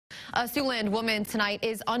A Siouxland woman tonight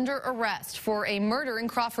is under arrest for a murder in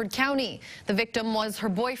Crawford County. The victim was her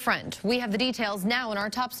boyfriend. We have the details now in our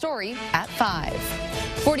top story at 5.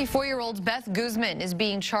 44-year-old Beth Guzman is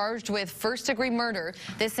being charged with first-degree murder,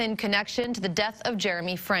 this in connection to the death of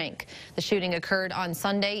Jeremy Frank. The shooting occurred on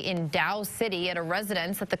Sunday in Dow City at a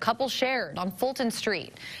residence that the couple shared on Fulton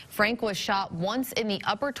Street. Frank was shot once in the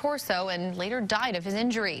upper torso and later died of his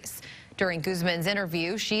injuries. During Guzman's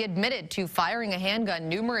interview, she admitted to firing a handgun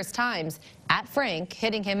numerous times at Frank,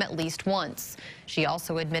 hitting him at least once. She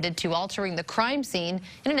also admitted to altering the crime scene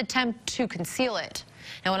in an attempt to conceal it.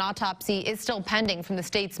 Now, an autopsy is still pending from the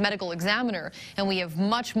state's medical examiner, and we have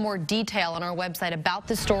much more detail on our website about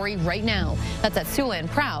the story right now. That's at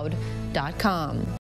SiouxlandProud.com.